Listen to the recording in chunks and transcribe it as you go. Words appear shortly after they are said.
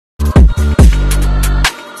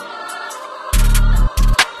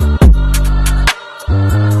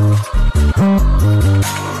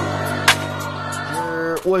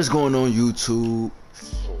What's going on YouTube?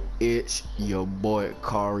 It's your boy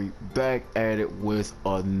Kari back at it with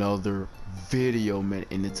another video, man.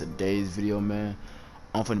 And in today's video, man,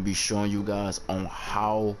 I'm gonna be showing you guys on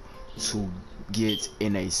how to get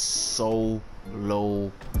in a solo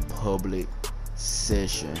public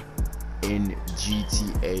session in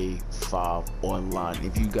GTA 5 online.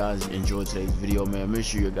 If you guys enjoyed today's video, man, make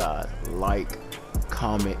sure you guys like,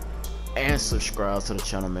 comment, and subscribe to the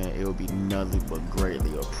channel, man. It will be nothing but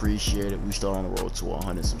greatly appreciated. We start on the road to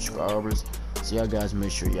 100 subscribers, so y'all guys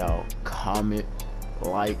make sure y'all comment,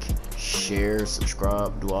 like, share,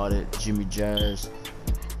 subscribe, do all that Jimmy Jazz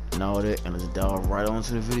and all that, and let's dive right on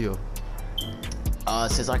to the video.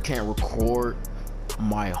 Since I can't record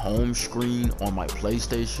my home screen on my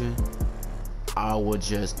PlayStation, I will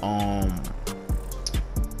just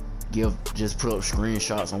put up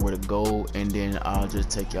screenshots on where to go, and then I'll just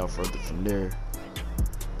take y'all further from there.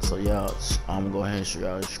 So yeah, I'm gonna go ahead and show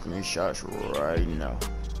y'all the screenshots right now.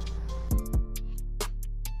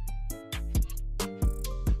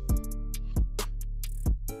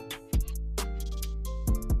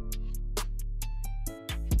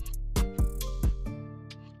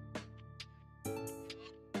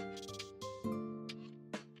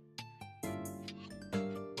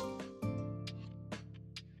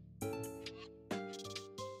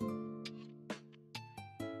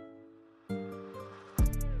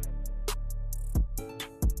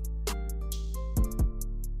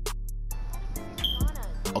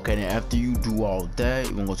 Okay, then after you do all that,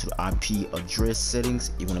 you're gonna go to the IP address settings.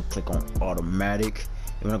 You're gonna click on automatic.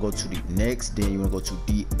 You're gonna go to the next, then you're gonna go to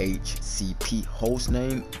DHCP host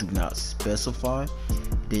name, do not specify.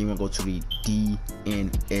 Then you're gonna go to the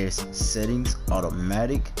DNS settings,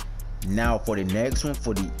 automatic. Now for the next one,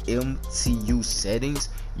 for the MTU settings,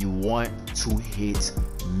 you want to hit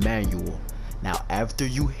manual. Now after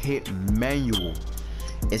you hit manual,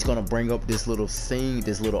 it's gonna bring up this little thing,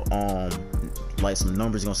 this little like some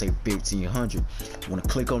numbers. Gonna say 1500. You want to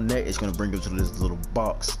click on that. It's gonna bring you to this little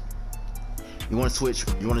box. You want to switch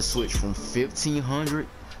from 1500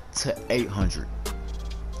 to 800,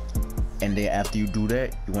 and then after you do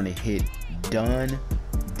that, you want to hit done,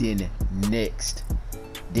 then next.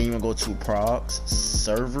 Then you want to go to procs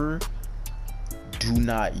server, do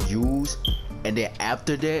not use, and then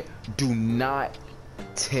after that, do not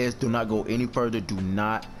test, do not go any further, do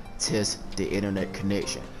not test the internet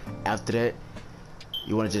connection. After that,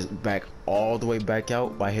 you want to just back all the way back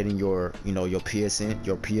out by hitting your your PS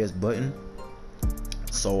button.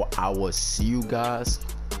 So I will see you guys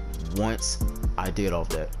once I did all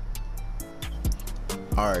that.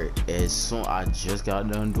 Alright, as soon I just got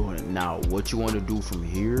done doing it. Now what you want to do from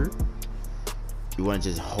here, you want to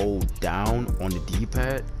just hold down on the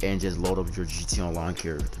D-pad and just load up your GT Online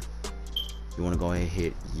character. You want to go ahead and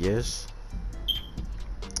hit yes,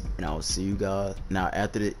 and I will see you guys. Now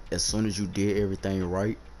after that, as soon as you did everything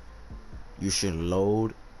right, you should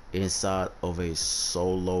load inside of a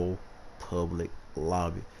solo public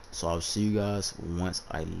lobby. So I'll see you guys once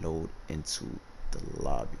I load into the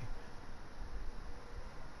lobby.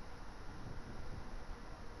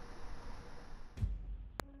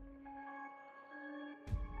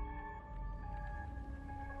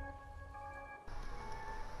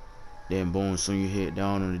 Then boom, soon you hit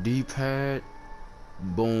down on the D-pad,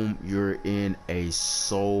 boom, you're in a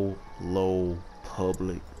solo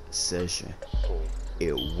public session.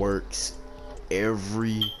 It works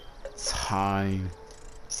every time.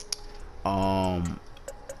 Yeah,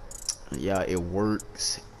 it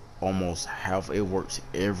works almost it works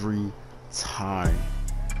every time.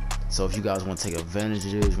 So if you guys want to take advantage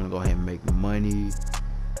of this, you want to go ahead and make money,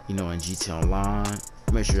 in GTA Online,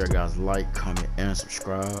 make sure you guys like, comment, and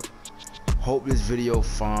subscribe. Hope this video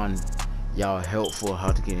find y'all helpful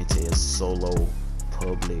how to get into a solo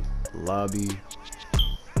public lobby.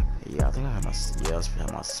 Yeah, I think I have my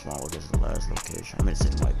small. This is the last location. I'm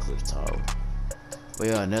gonna my Cliff Tower. But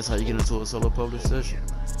yeah, and that's how you get into a solo public session.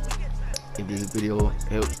 If this video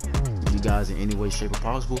helps you guys in any way, shape, or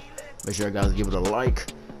possible, make sure you guys give it a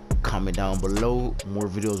like, comment down below. More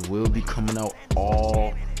videos will be coming out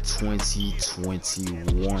all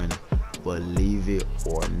 2021, believe it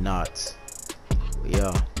or not.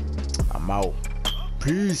 Yeah, I'm out.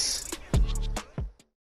 Peace.